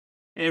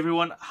Hey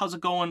everyone, how's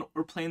it going?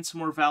 We're playing some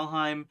more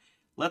Valheim.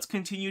 Let's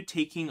continue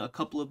taking a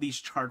couple of these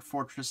charred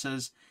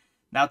fortresses.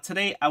 Now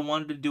today I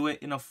wanted to do it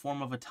in a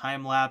form of a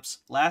time lapse.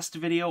 Last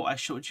video I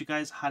showed you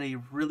guys how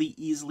to really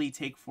easily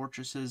take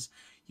fortresses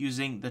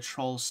using the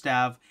troll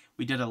staff.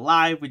 We did it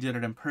live, we did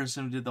it in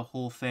person, we did the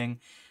whole thing.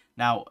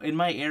 Now in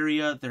my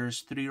area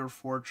there's 3 or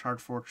 4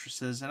 charred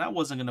fortresses, and I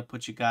wasn't going to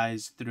put you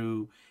guys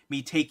through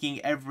me taking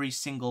every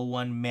single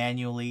one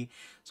manually.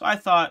 So I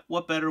thought,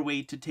 what better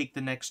way to take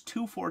the next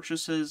 2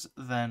 fortresses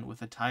than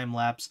with a time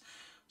lapse.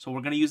 So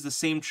we're going to use the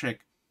same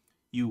trick.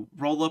 You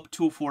roll up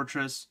to a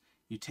fortress,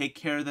 you take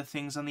care of the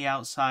things on the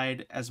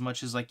outside as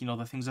much as, like,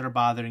 the things that are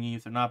bothering you.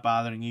 If they're not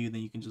bothering you,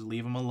 then you can just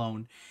leave them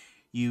alone.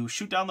 You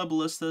shoot down the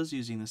ballistas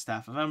using the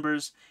Staff of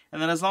Embers,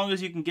 and then as long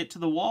as you can get to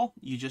the wall,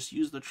 you just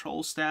use the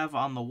troll staff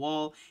on the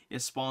wall.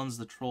 It spawns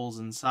the trolls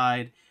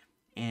inside,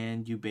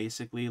 and you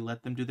basically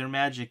let them do their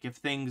magic. If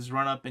things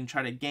run up and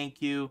try to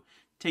gank you,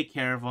 take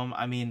care of them.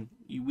 I mean,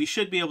 we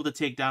should be able to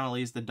take down at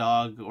least the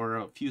dog or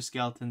a few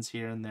skeletons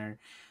here and there.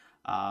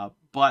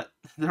 But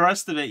the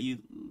rest of it, you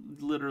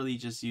literally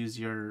just use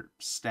your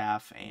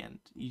staff, and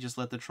you just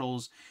let the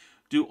trolls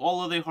do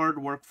all of the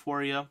hard work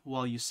for you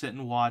while you sit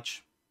and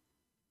watch.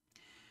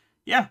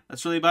 Yeah,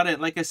 that's really about it.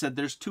 Like I said,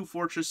 there's 2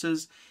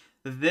 fortresses.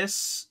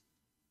 This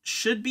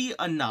should be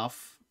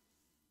enough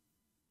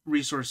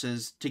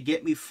resources to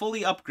get me fully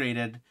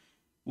upgraded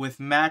with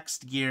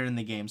maxed gear in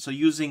the game. So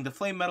using the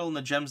flame metal and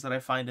the gems that I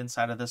find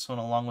inside of this one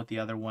along with the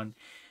other one,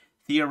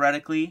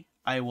 theoretically,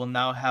 I will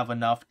now have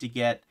enough to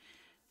get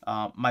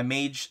my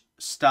mage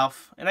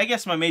stuff. And I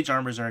guess my mage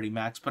armor is already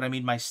maxed, but I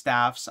mean my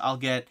staffs. I'll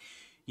get,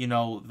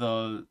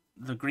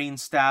 the green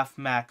staff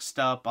maxed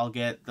up. I'll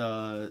get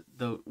the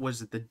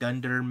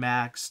Dunder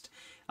maxed.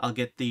 I'll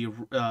get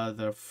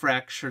the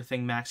fracture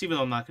thing maxed, even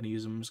though I'm not going to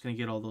use them. I'm just going to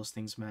get all those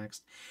things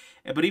maxed.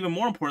 But even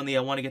more importantly,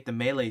 I want to get the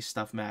melee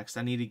stuff maxed.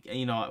 I need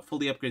to,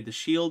 fully upgrade the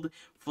shield,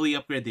 fully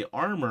upgrade the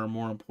armor,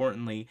 more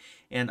importantly,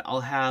 and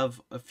I'll have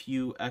a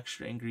few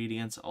extra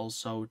ingredients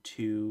also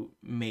to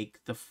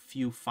make the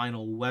few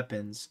final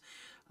weapons,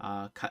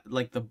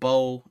 like the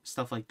bow,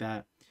 stuff like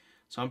that.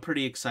 So I'm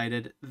pretty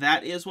excited.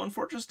 That is 1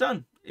 fortress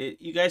done.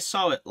 You guys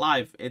saw it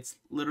live. It's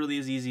literally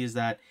as easy as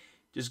that.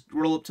 Just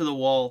roll up to the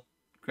wall,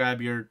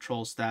 grab your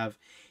troll staff.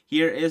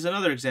 Here is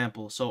another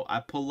example. So I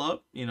pull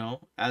up,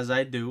 as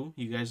I do.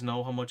 You guys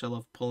know how much I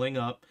love pulling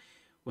up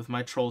with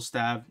my troll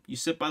staff. You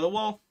sit by the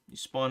wall, you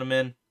spawn them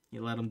in,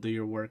 you let them do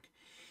your work.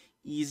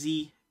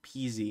 Easy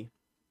peasy.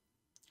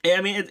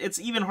 I mean, it's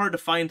even hard to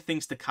find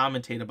things to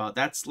commentate about.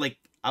 That's like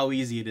how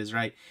easy it is,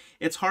 right?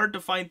 It's hard to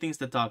find things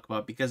to talk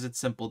about because it's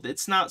simple.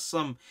 It's not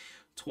some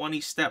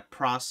 20-step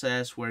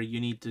process where you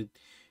need to,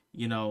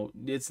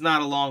 it's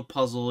not a long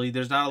puzzle.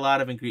 There's not a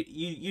lot of ingredients.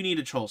 You need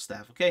a troll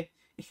staff, okay?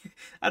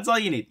 That's all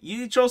you need. You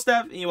need a troll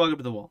staff and you walk up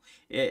to the wall.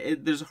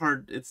 It's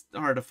hard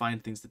to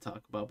find things to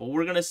talk about. But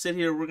we're going to sit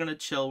here. We're going to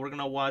chill. We're going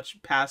to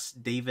watch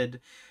past David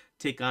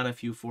take on a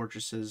few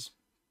fortresses.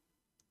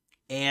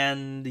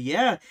 And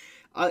yeah,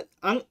 I'm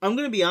going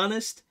to be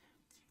honest.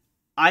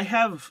 I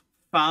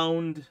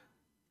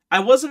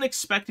wasn't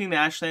expecting the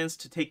Ashlands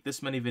to take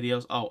this many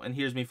videos. Oh, and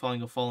here's me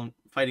fighting a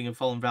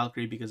fallen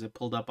Valkyrie because it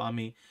pulled up on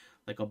me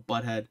like a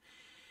butthead.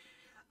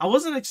 I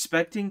wasn't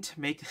expecting to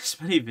make this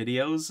many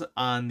videos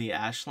on the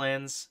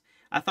Ashlands.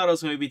 I thought it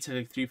was going to be to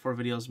like 3-4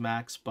 videos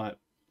max, but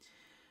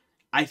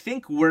I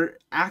think we're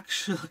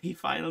actually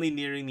finally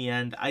nearing the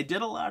end. I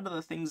did a lot of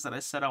the things that I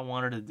said I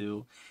wanted to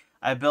do.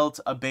 I built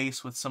a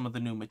base with some of the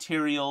new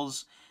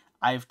materials.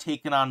 I've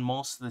taken on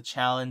most of the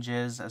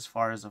challenges as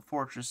far as the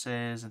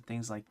fortresses and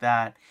things like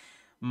that.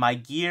 My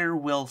gear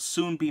will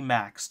soon be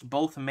maxed.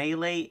 Both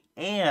melee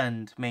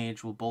and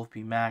mage will both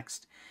be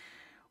maxed.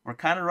 We're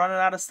kind of running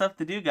out of stuff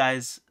to do,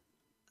 guys.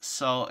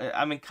 So,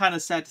 I mean, kind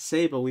of sad to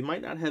say, but we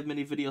might not have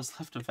many videos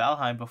left of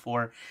Valheim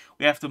before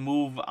we have to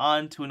move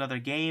on to another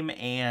game,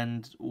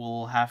 and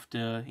we'll have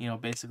to,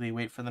 basically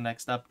wait for the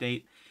next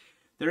update.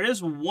 There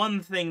is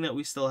one thing that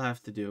we still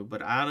have to do,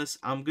 but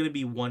I'm going to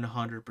be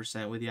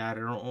 100% with you. I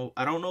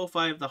don't know if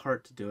I have the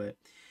heart to do it,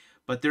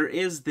 but there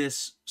is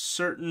this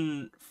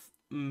certain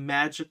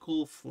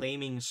magical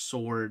flaming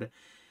sword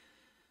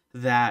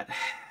that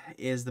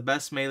is the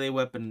best melee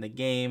weapon in the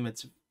game.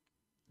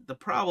 The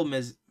problem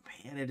is,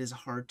 man, it is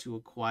hard to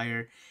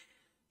acquire.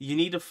 You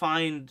need to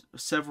find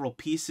several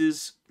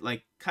pieces,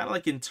 like kind of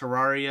like in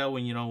Terraria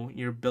when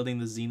you're building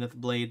the Zenith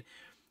Blade.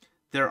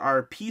 There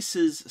are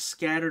pieces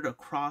scattered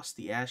across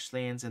the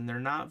Ashlands, and they're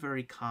not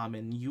very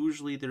common.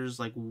 Usually there's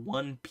like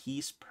 1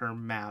 piece per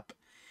map,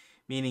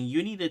 meaning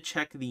you need to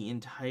check the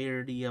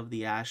entirety of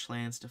the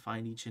Ashlands to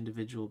find each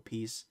individual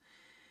piece.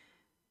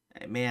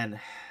 Man,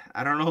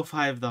 I don't know if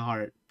I have the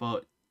heart,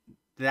 but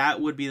that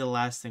would be the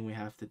last thing we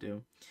have to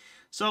do.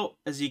 So,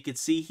 as you can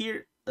see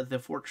here, the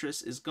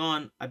fortress is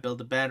gone. I built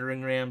a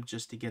battering ram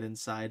just to get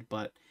inside,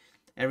 but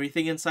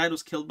everything inside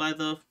was killed by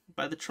the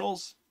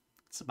trolls.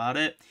 That's about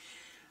it.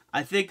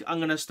 I think I'm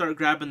going to start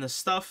grabbing the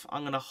stuff.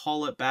 I'm going to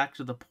haul it back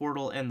to the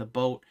portal and the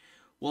boat.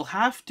 We'll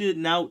have to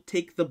now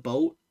take the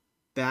boat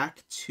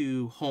back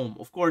to home.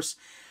 Of course,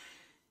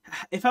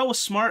 If I was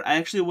smart, I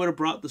actually would have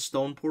brought the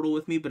stone portal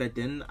with me, but I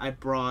didn't. I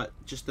brought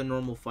just the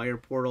normal fire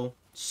portal.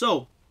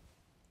 So,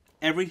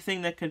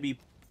 everything that can be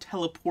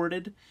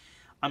teleported,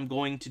 I'm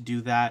going to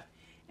do that.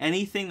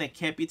 Anything that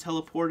can't be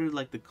teleported,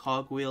 like the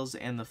cogwheels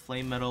and the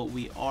flame metal,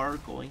 we are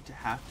going to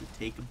have to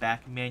take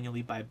back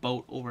manually by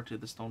boat over to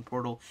the stone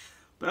portal.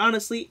 But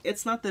honestly,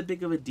 it's not that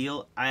big of a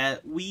deal.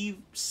 We've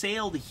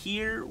sailed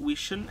here. We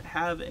shouldn't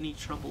have any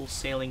trouble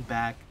sailing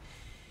back.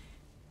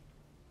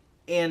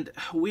 And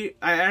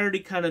I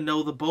already kind of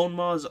know the bone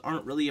maws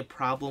aren't really a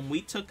problem.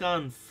 We took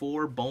on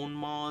 4 bone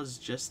maws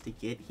just to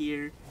get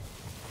here.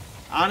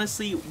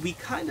 Honestly, we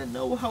kind of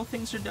know how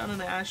things are done in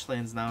the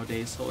Ashlands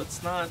nowadays, so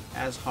it's not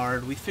as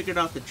hard. We figured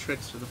out the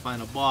tricks for the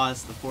final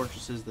boss, the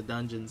fortresses, the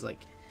dungeons. Like,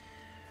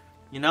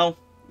 you know,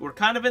 we're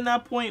kind of in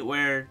that point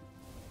where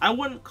I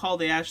wouldn't call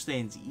the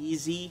Ashlands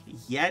easy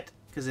yet,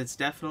 because it's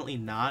definitely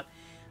not.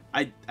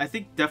 I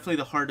think definitely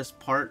the hardest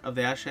part of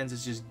the Ashlands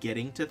is just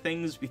getting to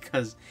things,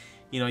 because,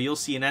 you know, you'll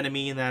see an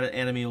enemy, and that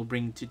enemy will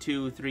bring to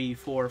 2, 3,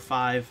 4,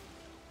 5.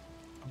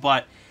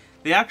 But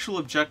the actual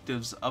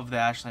objectives of the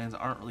Ashlands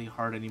aren't really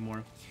hard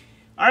anymore.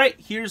 Alright,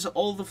 here's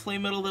all the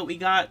flame metal that we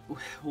got.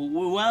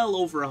 Well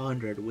over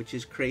 100, which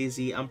is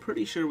crazy. I'm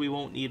pretty sure we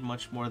won't need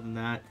much more than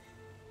that.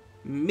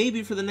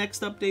 Maybe for the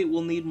next update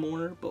we'll need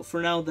more, but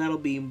for now that'll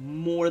be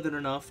more than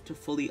enough to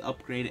fully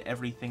upgrade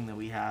everything that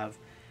we have.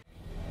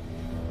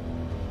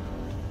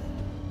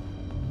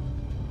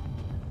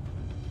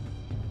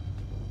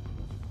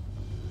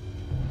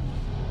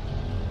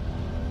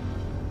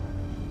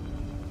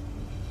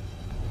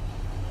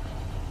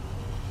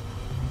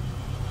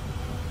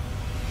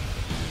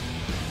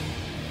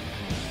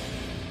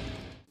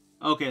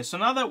 Okay, so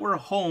now that we're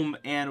home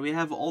and we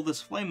have all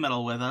this flame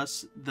metal with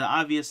us, the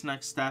obvious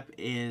next step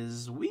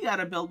is we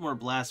gotta build more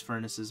blast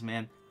furnaces,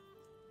 man.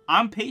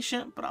 I'm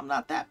patient, but I'm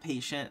not that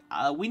patient.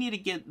 We need to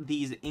get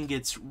these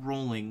ingots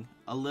rolling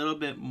a little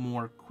bit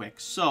more quick.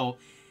 So,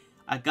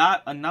 I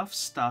got enough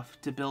stuff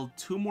to build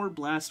 2 more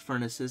blast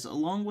furnaces,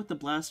 along with the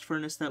blast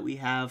furnace that we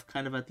have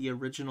kind of at the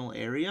original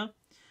area.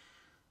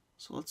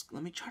 So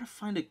let me try to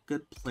find a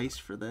good place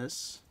for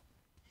this.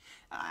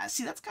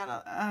 See, that's kind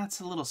of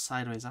it's a little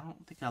sideways. I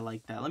don't think I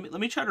like that. Let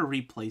me try to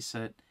replace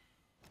it.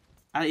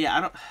 Yeah,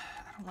 I don't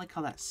like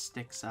how that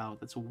sticks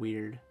out. That's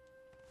weird.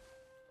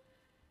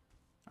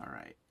 All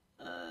right.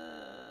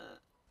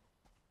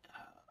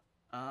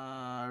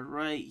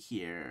 Right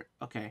here.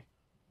 Okay.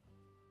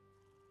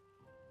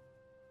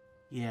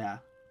 Yeah.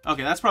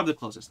 Okay, that's probably the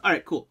closest. All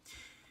right, cool.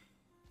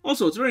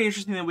 Also, it's very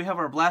interesting that we have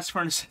our blast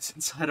furnaces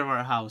inside of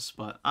our house,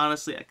 but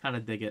honestly, I kind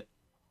of dig it.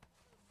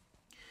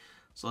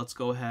 So let's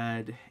go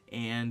ahead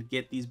and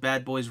get these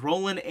bad boys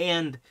rolling,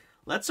 and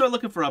let's start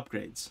looking for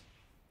upgrades.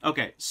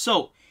 Okay,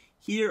 so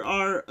here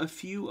are a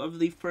few of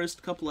the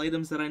first couple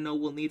items that I know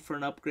we'll need for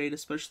an upgrade,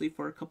 especially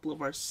for a couple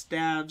of our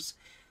staves,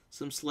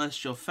 some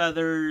celestial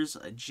feathers,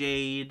 a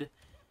jade.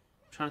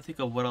 I'm trying to think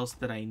of what else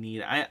that I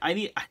need. I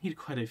need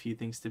quite a few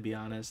things, to be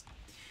honest.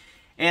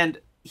 And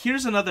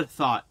here's another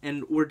thought,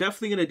 and we're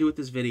definitely going to do with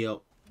this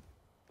video.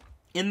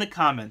 In the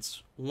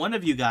comments, one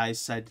of you guys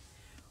said,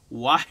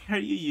 why are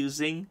you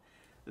using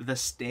the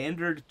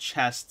standard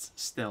chests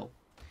still?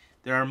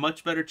 There are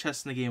much better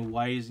chests in the game.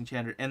 Why are you using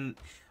standard? And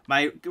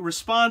my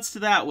response to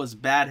that was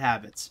bad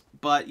habits.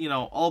 But, you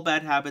know, all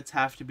bad habits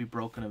have to be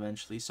broken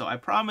eventually. So I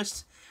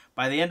promised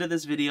by the end of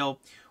this video,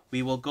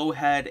 we will go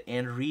ahead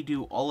and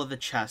redo all of the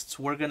chests.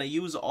 We're going to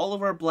use all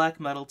of our black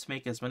metal to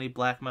make as many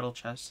black metal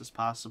chests as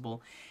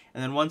possible.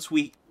 And then once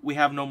we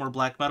have no more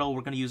black metal,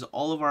 we're going to use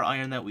all of our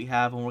iron that we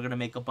have, and we're going to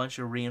make a bunch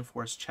of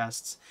reinforced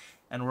chests.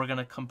 And we're going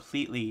to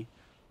completely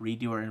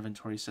redo our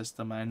inventory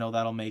system. And I know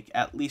that'll make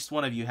at least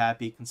one of you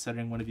happy,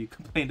 considering one of you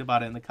complained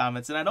about it in the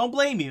comments, and I don't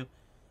blame you.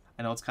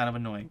 I know it's kind of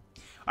annoying.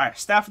 Alright,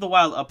 Staff of the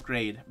Wild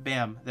upgrade.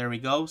 Bam, there we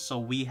go. So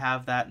we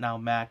have that now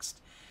maxed.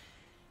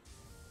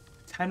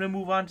 Time to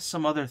move on to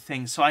some other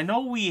things. So I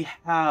know we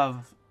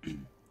have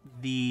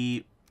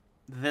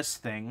this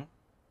thing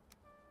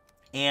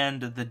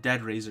and the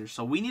Dead Razor.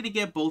 So we need to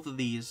get both of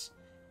these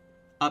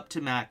up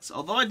to max.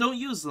 Although I don't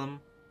use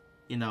them,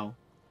 you know,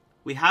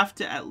 we have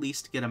to at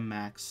least get them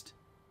maxed.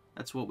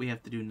 That's what we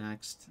have to do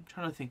next. I'm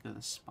trying to think of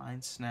the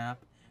Spine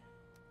Snap.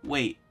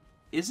 Wait,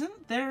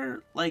 isn't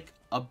there, like,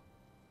 a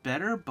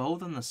better bow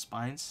than the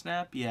Spine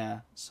Snap?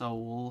 Yeah, so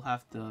we'll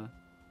have to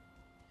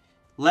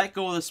let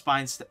go of the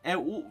Spine Snap.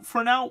 And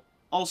for now,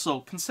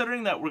 also,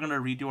 considering that we're going to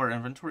redo our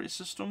inventory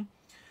system,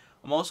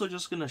 I'm also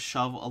just going to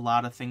shove a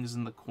lot of things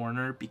in the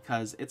corner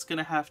because it's going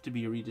to have to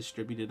be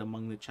redistributed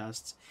among the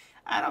chests.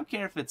 I don't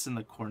care if it's in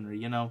the corner,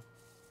 you know?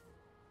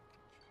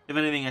 If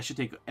anything, I should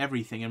take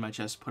everything in my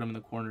chest, put them in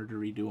the corner to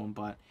redo them,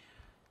 but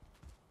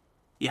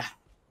yeah.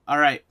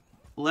 Alright,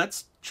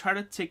 let's try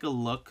to take a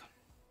look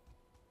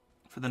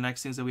for the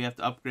next things that we have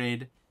to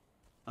upgrade.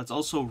 Let's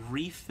also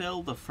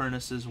refill the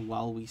furnaces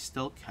while we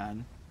still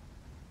can.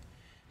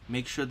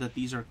 Make sure that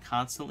these are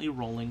constantly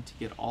rolling to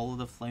get all of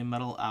the flame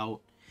metal out.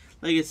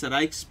 Like I said,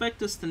 I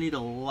expect us to need a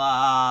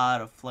lot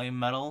of flame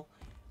metal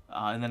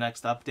in the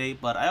next update.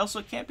 But I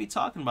also can't be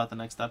talking about the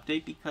next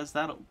update because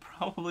that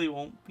probably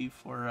won't be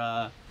for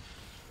I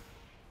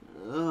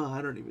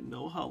don't even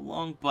know how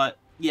long. But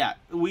yeah,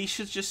 we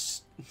should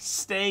just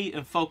stay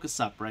and focus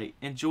up, right?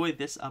 Enjoy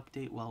this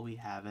update while we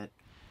have it.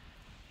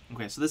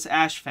 Okay, so this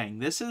Ash Fang,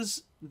 this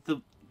is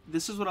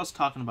what I was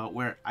talking about,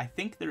 where I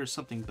think there is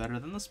something better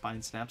than the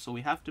Spine Snap, so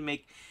we have to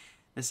make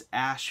this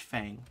Ash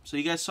Fang. So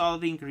you guys saw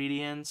the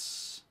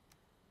ingredients.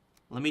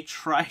 Let me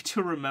try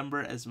to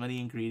remember as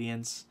many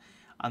ingredients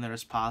on there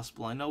as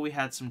possible. I know we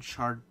had some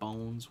charred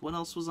bones. What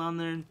else was on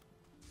there?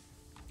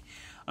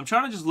 I'm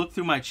trying to just look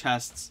through my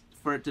chests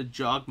for it to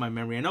jog my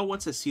memory. I know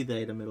once I see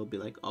the item, it'll be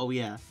like, oh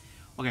yeah.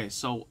 Okay,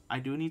 so I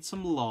do need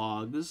some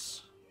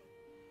logs.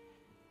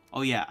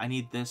 Oh yeah, I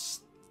need this.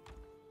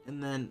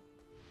 And then,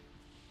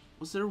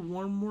 was there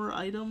one more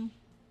item?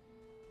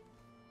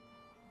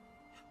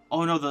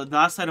 Oh no, the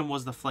last item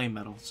was the flame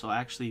metal. So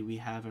actually, we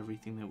have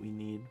everything that we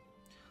need.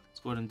 Let's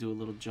go ahead and do a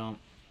little jump.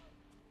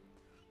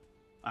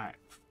 Alright,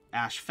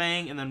 Ash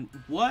Fang. And then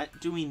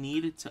what do we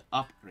need to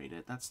upgrade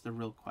it? That's the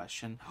real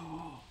question.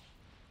 Oh,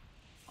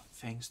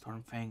 Fang,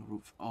 Storm Fang,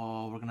 Roof.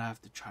 Oh, we're going to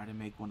have to try to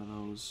make one of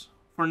those.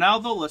 For now,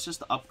 though, let's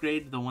just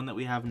upgrade the one that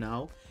we have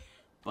now.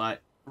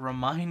 But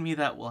remind me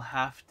that we'll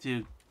have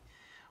to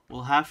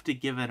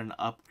give it an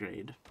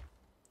upgrade.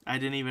 I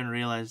didn't even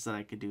realize that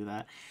I could do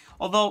that.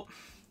 Although,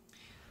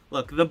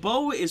 look, the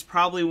bow is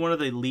probably one of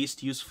the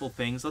least useful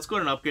things. Let's go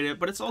ahead and upgrade it,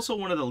 but it's also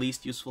one of the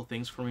least useful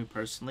things for me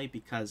personally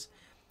because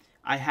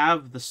I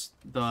have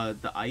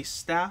the ice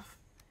staff.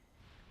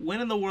 When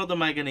in the world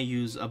am I going to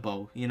use a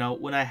bow? You know,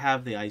 when I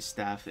have the ice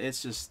staff,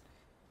 it's just,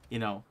 you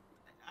know,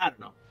 I don't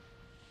know.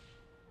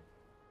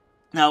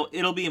 Now,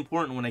 it'll be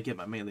important when I get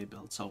my melee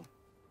build, so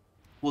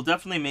we'll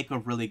definitely make a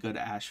really good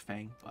Ash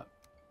Fang, but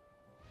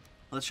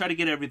let's try to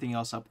get everything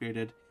else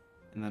upgraded,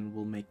 and then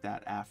we'll make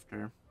that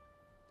after.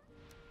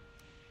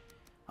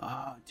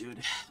 Oh, dude,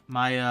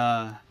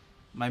 my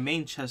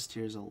main chest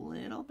here is a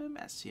little bit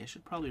messy. I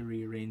should probably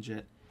rearrange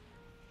it.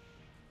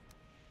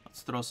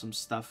 Let's throw some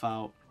stuff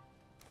out.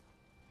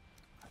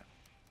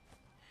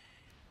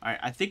 Alright,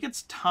 I think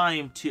it's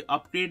time to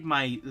upgrade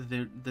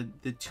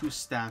the two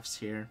staffs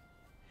here.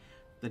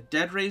 The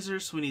Dead Razor,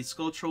 so we need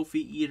Skull Trophy,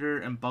 Eater,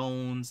 and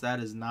Bones. That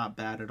is not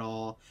bad at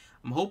all.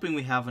 I'm hoping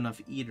we have enough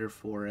Eater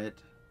for it.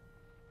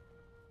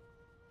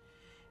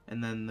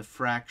 And then the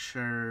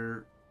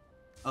Fracture.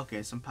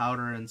 Okay, some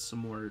powder and some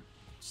more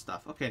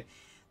stuff. Okay,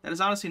 that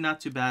is honestly not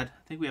too bad.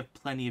 I think we have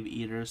plenty of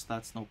Eaters, so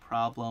that's no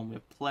problem. We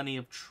have plenty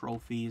of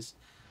trophies,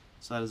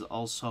 so that is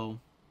also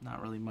not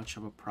really much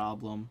of a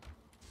problem.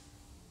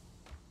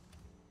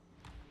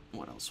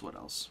 What else? What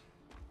else?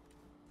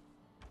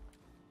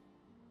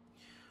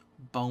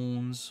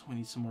 Bones. We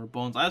need some more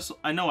bones.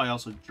 I know I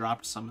also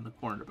dropped some in the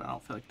corner, but I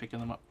don't feel like picking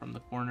them up from the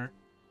corner.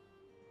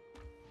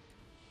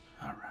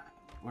 Alright.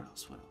 What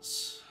else? What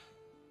else?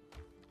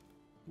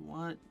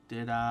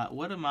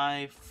 What am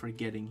I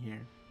forgetting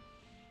here?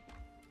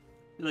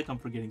 I feel like I'm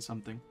forgetting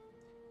something.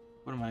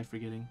 What am I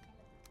forgetting?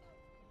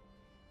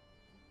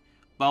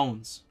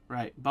 Bones.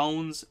 Right.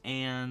 Bones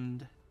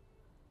and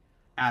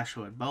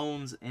Ashwood.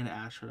 Bones and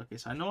Ashwood. Okay,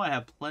 so I know I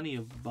have plenty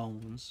of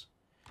bones.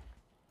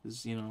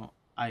 Because, you know,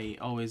 I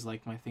always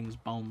like my things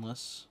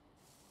boneless.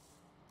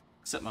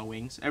 Except my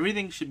wings.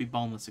 Everything should be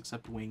boneless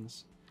except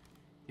wings.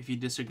 If you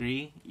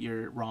disagree,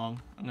 you're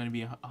wrong. I'm going to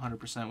be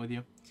 100% with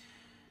you.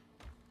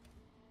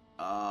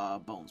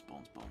 Bones.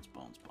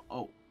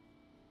 Oh.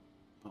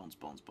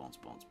 Bones.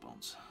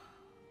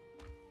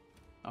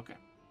 Okay.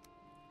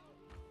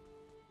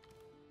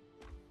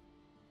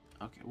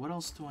 Okay, what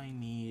else do I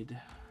need?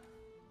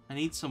 I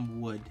need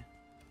some wood.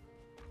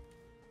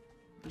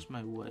 Where's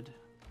my wood?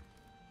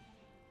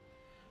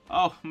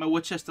 Oh, my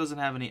wood chest doesn't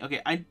have any.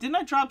 Okay, didn't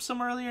I drop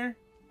some earlier?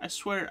 I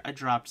swear I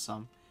dropped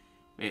some.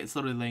 Wait, it's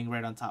literally laying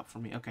right on top for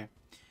me. Okay.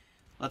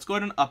 Let's go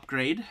ahead and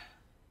upgrade.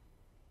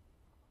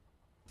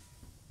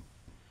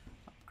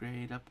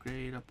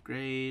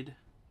 Upgrade.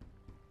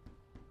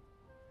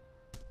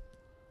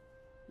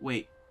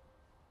 Wait.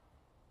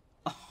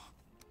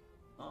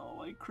 Oh,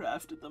 I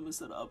crafted them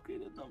instead of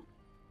upgraded them.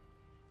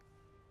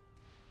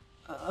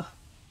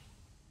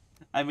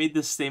 I made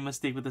the same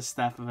mistake with the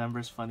Staff of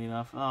Embers, funny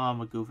enough. Oh,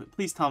 I'm a goof.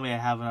 Please tell me I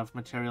have enough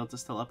material to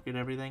still upgrade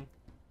everything.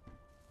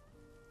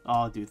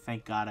 Oh, dude,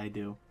 thank God I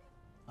do.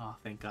 Oh,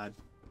 thank God.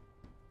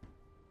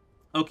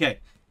 Okay,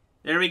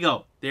 there we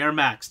go. They are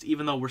maxed,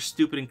 even though we're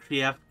stupid and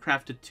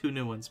crafted 2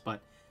 new ones,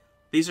 but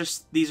these are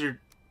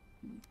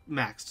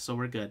maxed, so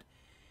we're good.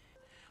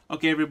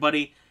 Okay,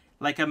 everybody,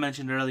 like I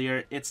mentioned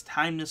earlier, it's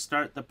time to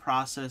start the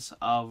process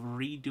of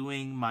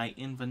redoing my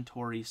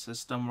inventory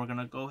system. We're going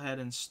to go ahead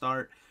and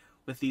start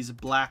with these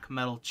black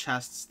metal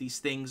chests. These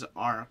things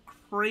are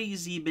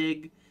crazy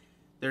big.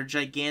 They're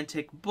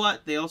gigantic,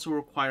 but they also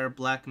require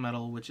black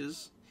metal, which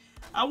is,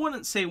 I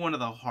wouldn't say one of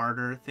the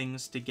harder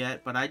things to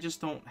get, but I just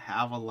don't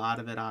have a lot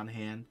of it on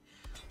hand.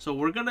 So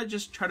we're going to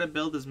just try to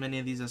build as many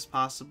of these as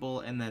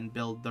possible and then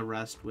build the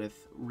rest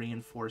with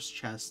reinforced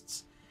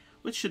chests,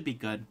 which should be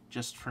good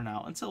just for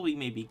now, until we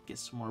maybe get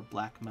some more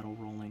black metal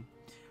rolling.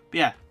 But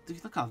yeah,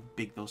 look how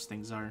big those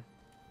things are.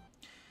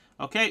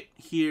 Okay,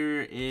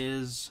 here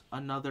is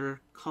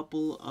another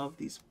couple of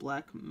these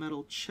black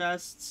metal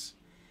chests.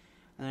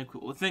 I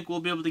think we'll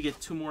be able to get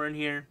 2 more in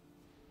here.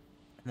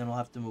 And then we'll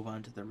have to move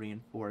on to the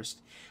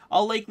reinforced.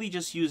 I'll likely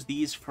just use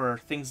these for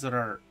things that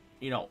are,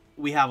 you know,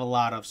 we have a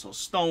lot of. So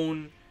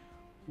stone,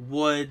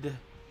 wood,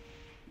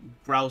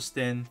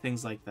 grouston,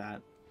 things like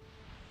that.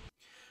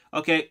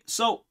 Okay,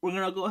 so we're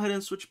going to go ahead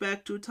and switch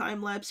back to a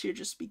time lapse here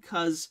just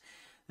because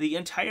the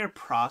entire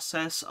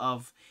process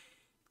of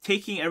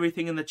taking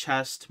everything in the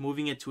chest,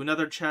 moving it to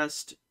another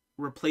chest,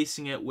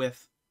 replacing it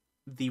with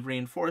the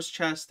reinforced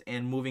chest,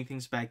 and moving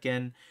things back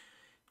in.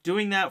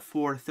 Doing that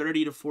for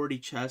 30 to 40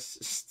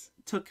 chests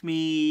took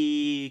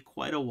me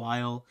quite a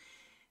while,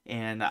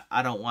 and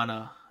I don't want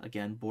to,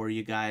 again, bore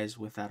you guys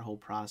with that whole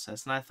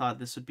process. And I thought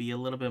this would be a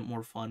little bit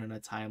more fun in a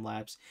time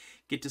lapse.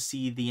 Get to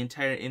see the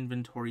entire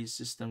inventory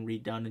system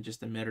redone in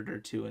just a minute or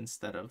two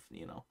instead of,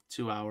 you know,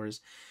 2 hours.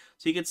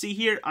 So you can see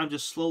here, I'm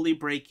just slowly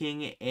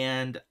breaking,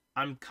 and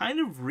I'm kind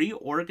of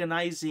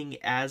reorganizing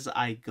as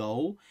I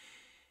go.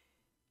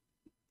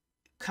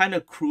 Kind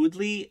of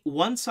crudely.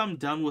 Once I'm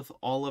done with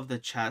all of the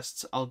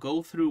chests, I'll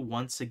go through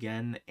once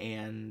again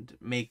and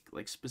make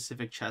like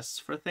specific chests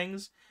for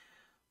things.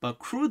 But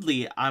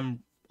crudely,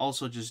 I'm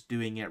also just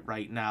doing it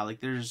right now.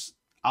 Like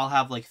I'll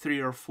have like 3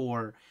 or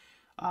 4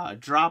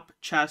 drop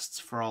chests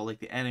for all like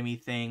the enemy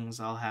things.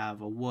 I'll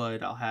have a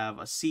wood, I'll have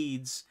a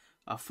seeds,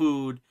 a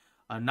food,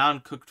 a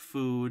non-cooked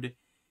food,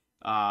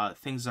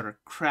 things that are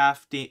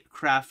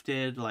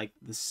crafted, like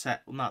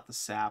not the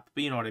sap,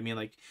 but you know what I mean,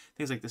 like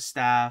things like the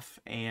staff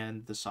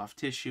and the soft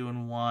tissue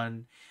in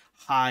one,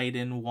 hide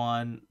in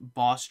one,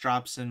 boss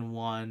drops in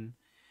one.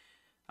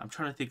 I'm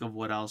trying to think of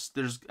what else.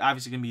 There's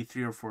obviously gonna be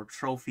 3 or 4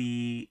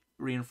 trophy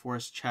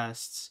reinforced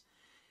chests,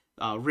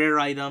 rare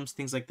items,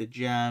 things like the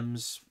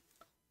gems.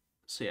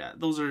 So yeah,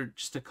 those are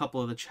just a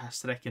couple of the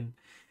chests that I can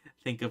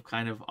think of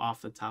kind of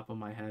off the top of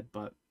my head.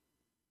 But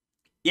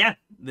yeah,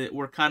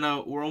 we're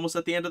almost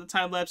at the end of the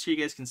time lapse here.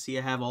 You guys can see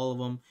I have all of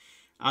them.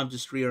 I'm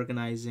just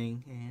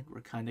reorganizing, and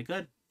we're kind of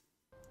good.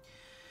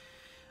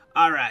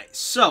 All right,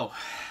 so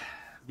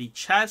the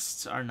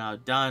chests are now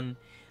done.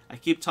 I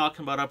keep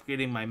talking about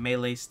upgrading my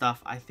melee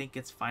stuff. I think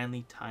it's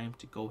finally time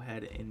to go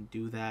ahead and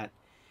do that.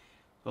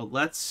 But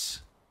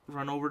let's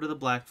run over to the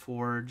Black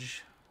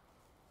Forge.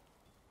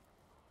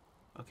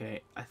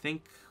 Okay, I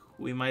think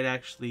we might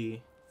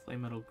actually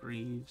flame metal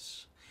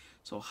greaves.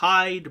 So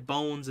hide,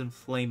 bones, and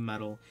flame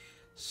metal.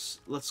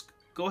 Let's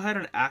go ahead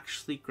and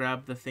actually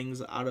grab the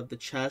things out of the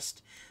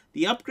chest.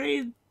 The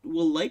upgrade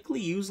will likely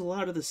use a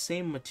lot of the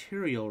same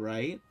material,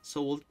 right?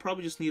 So we'll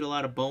probably just need a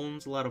lot of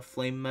bones, a lot of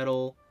flame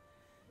metal.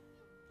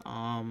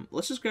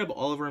 Let's just grab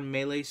all of our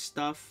melee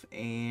stuff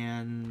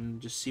and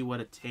just see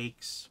what it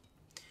takes.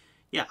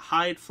 Yeah,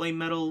 hide, flame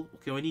metal.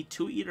 Okay, we need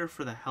 2 eater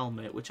for the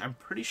helmet, which I'm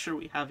pretty sure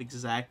we have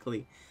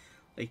exactly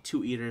like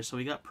 2 eaters, so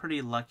we got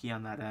pretty lucky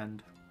on that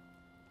end.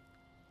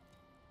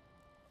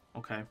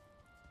 Okay.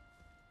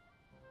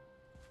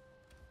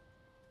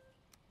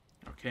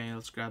 Okay,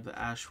 let's grab the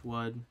ash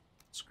wood.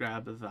 Let's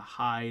grab the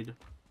hide.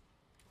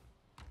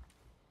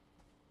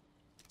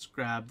 Let's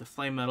grab the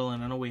flame metal,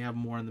 and I know we have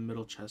more in the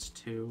middle chest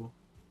too.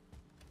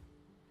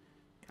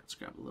 Yeah, let's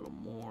grab a little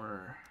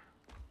more.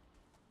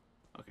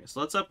 Okay, so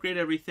let's upgrade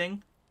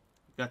everything.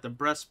 We've got the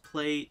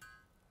breastplate.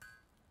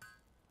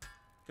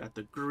 Got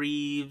the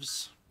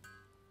greaves.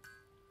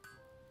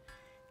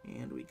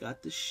 And we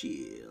got the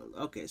shield.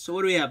 Okay, so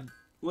what do we have?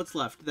 What's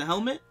left? The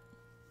helmet?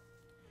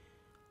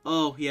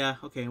 Oh, yeah.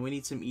 Okay, we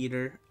need some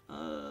eater.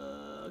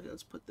 Okay,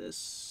 let's put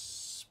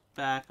this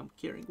back. I'm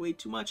carrying way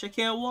too much. I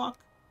can't walk.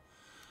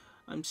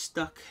 I'm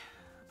stuck.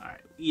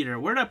 Alright, eater.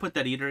 Where did I put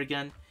that eater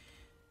again?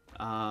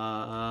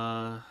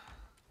 Alright,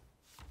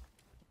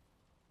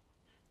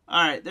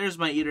 there's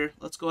my eater.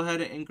 Let's go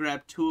ahead and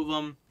grab 2 of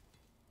them.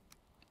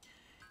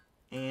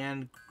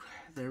 And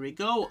there we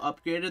go.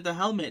 Upgraded the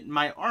helmet.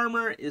 My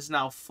armor is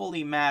now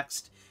fully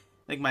maxed.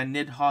 I think my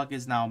Nidhogg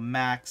is now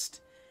maxed.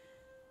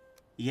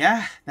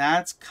 Yeah,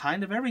 that's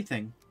kind of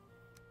everything.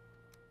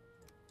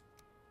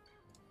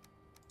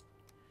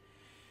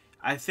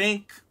 I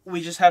think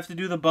we just have to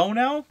do the bow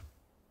now.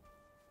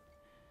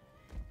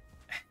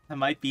 That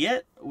might be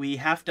it. We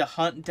have to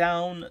hunt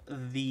down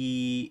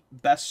the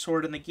best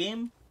sword in the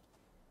game.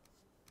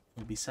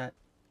 We'll be set.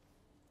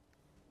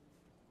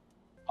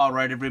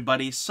 Alright,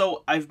 everybody.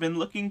 So, I've been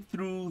looking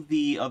through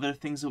the other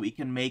things that we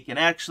can make, and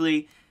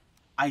actually,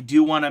 I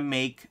do want to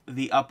make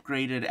the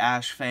upgraded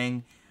Ash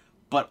Fang,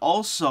 but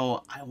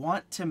also, I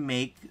want to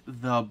make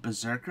the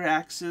Berserker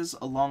axes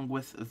along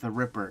with the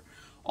Ripper.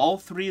 All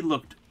 3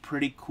 looked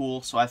pretty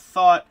cool, so I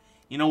thought,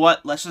 you know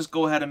what, let's just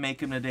go ahead and make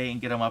them today and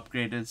get them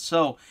upgraded.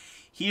 So,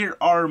 here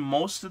are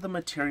most of the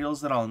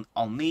materials that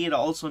I'll need. I'll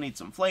also need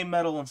some flame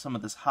metal and some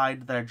of this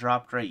hide that I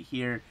dropped right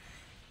here.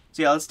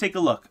 So yeah, let's take a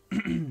look.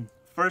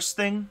 First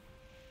thing,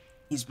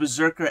 these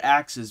Berserker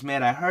axes.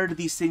 Man, I heard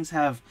these things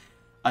have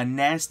a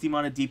nasty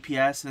amount of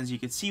DPS, and as you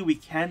can see, we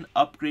can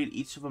upgrade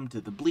each of them to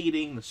the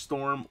Bleeding, the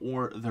Storm,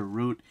 or the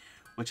Root.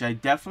 which I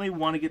definitely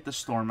want to get the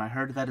Storm. I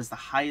heard that is the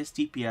highest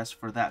DPS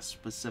for that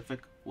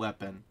specific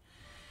weapon.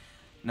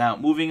 Now,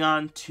 moving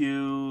on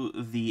to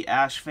the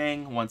Ash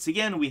Fang. Once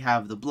again, we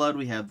have the Blood,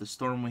 we have the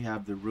Storm, we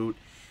have the Root.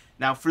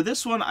 Now, for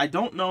this one, I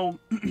don't know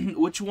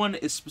which one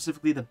is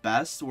specifically the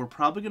best. We're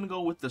probably going to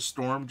go with the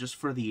Storm just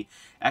for the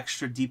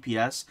extra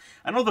DPS.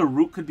 I know the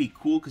Root could be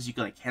cool because you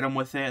could like hit them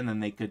with it, and then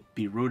they could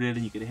be rooted,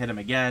 and you could hit them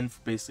again,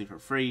 basically for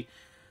free.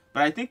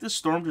 But I think the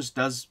Storm just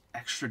does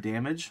extra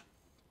damage.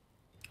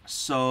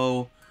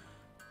 So,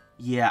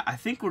 yeah, I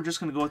think we're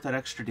just going to go with that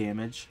extra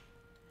damage.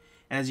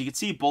 And as you can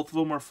see, both of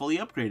them are fully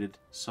upgraded.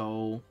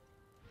 So,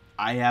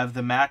 I have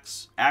the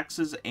max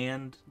axes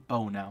and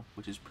bow now,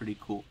 which is pretty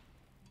cool.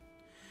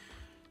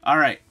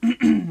 Alright,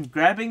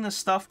 grabbing the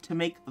stuff to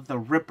make the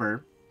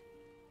Ripper.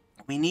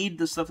 We need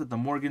the stuff that the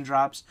Morgan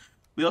drops.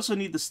 We also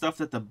need the stuff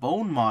that the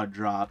Bone Mod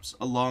drops,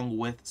 along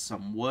with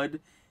some wood.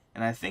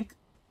 And I think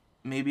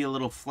maybe a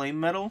little flame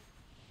metal.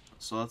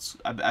 So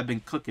I've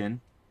been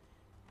cooking.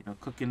 You know,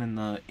 cooking in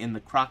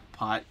the crock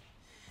pot.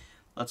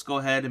 Let's go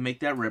ahead and make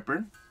that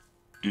Ripper.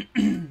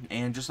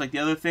 And just like the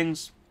other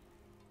things,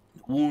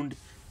 the Wound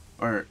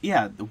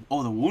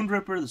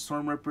Ripper, the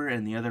Storm Ripper,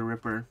 and the other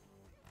Ripper,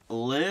 a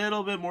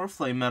little bit more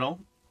flame metal,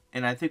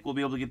 and I think we'll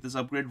be able to get this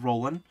upgrade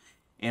rolling.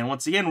 And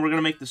once again, we're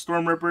gonna make the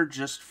Storm Ripper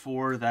just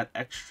for that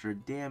extra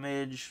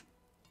damage.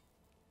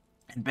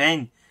 And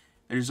bang,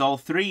 there's all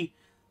three.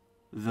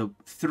 The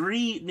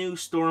 3 new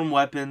Storm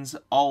weapons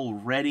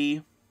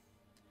already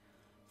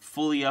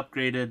fully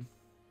upgraded,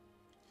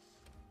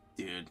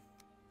 dude.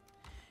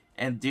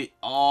 And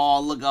oh,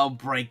 look how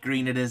bright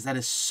green it is. That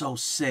is so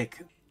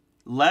sick.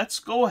 Let's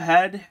go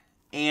ahead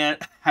and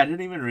I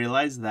didn't even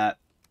realize that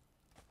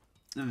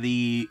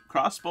the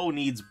crossbow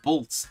needs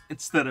bolts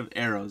instead of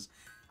arrows.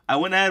 I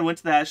went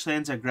to the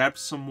Ashlands. I grabbed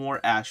some more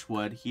ash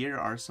wood. Here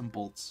are some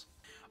bolts.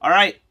 All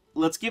right,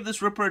 let's give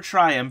this Ripper a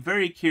try. I'm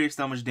very curious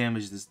how much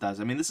damage this does.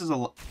 I mean, this is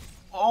a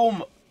oh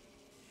my,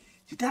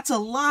 dude, that's a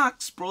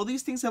Lox, bro.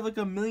 These things have like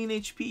 1,000,000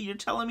 HP. You're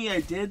telling me I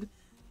did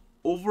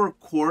over a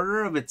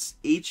quarter of its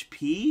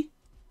HP?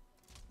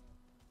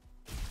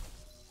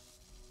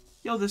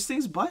 Yo, this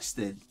thing's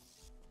busted.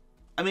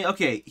 I mean,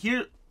 okay,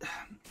 here,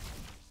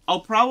 I'll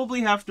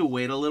probably have to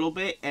wait a little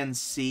bit and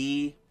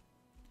see,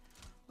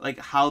 like,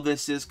 how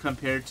this is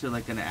compared to,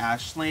 like, an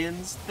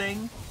Ashlands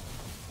thing.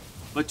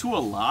 But to a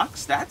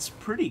Lox, that's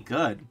pretty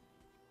good.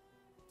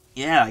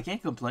 Yeah, I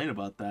can't complain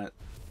about that.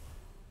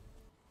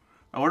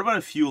 Now, what about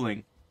a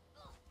fueling?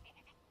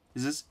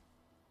 Is this...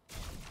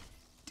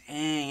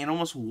 Dang, it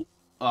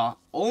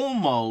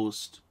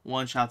almost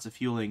one-shots a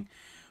fueling.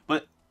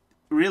 But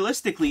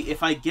realistically,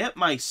 if I get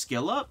my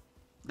skill up,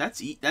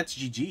 that's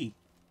GG.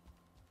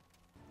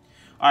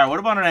 Alright, what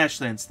about an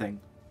Ashlands thing?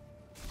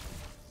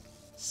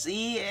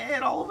 See,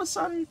 it all of a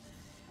sudden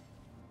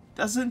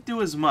doesn't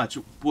do as much.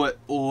 What?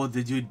 Oh,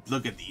 the dude,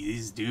 look at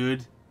these,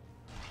 dude.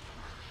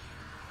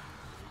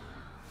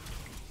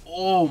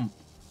 Oh,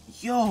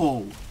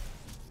 yo.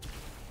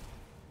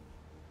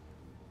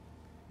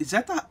 Is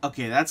that the...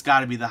 Okay, that's got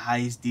to be the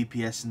highest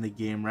DPS in the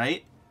game,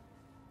 right?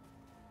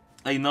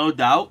 Like, no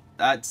doubt,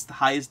 that's the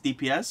highest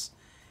DPS.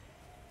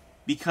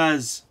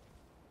 Because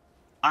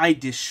I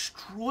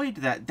destroyed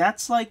that.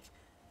 That's like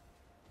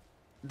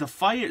the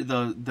fire,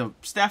 the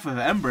Staff of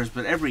Embers,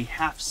 but every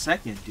half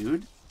second,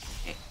 dude.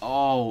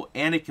 Oh,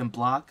 and it can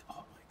block.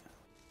 Oh my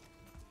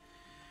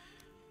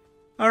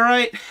god.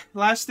 Alright,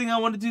 last thing I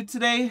want to do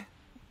today.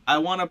 I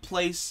want to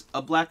place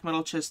a black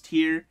metal chest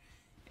here.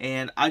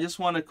 And I just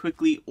want to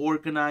quickly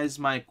organize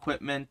my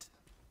equipment.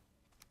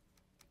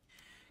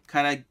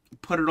 Kind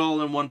of put it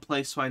all in one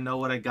place so I know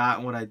what I got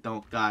and what I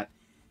don't got.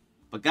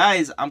 But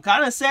guys, I'm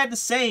kind of sad to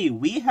say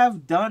we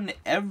have done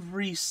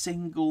every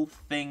single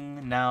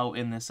thing now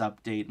in this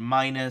update.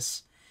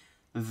 Minus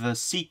the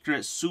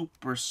secret,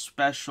 super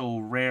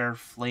special, rare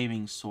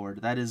flaming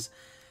sword. That is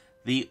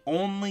the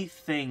only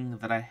thing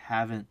that I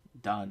haven't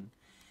done.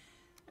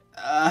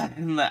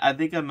 I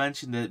think I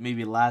mentioned it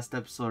maybe last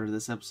episode or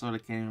this episode, I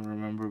can't even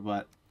remember,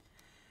 but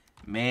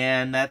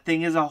man, that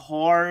thing is a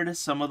hard.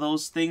 Some of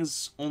those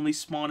things only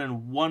spawn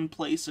in one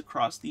place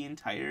across the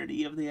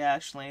entirety of the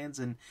Ashlands,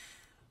 and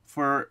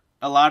for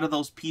a lot of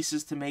those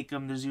pieces to make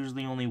them, there's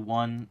usually only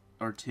 1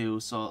 or 2,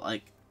 so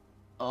like,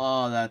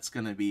 oh, that's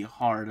gonna be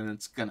hard, and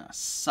it's gonna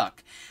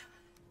suck.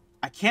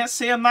 I can't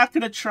say I'm not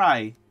gonna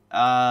try,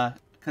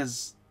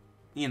 because,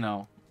 you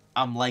know,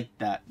 I'm like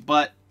that,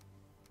 but,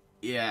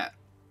 yeah.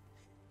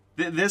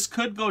 This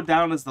could go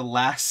down as the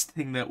last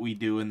thing that we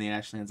do in the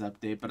Ashlands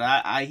update, but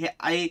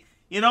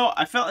you know,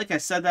 I felt like I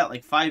said that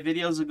like 5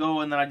 videos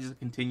ago, and then I just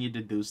continued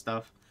to do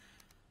stuff.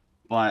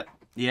 But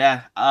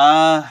yeah,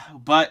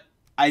 but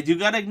I do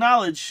gotta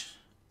acknowledge,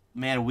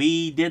 man,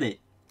 we did it.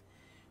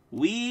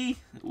 You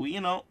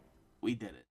know, we did it.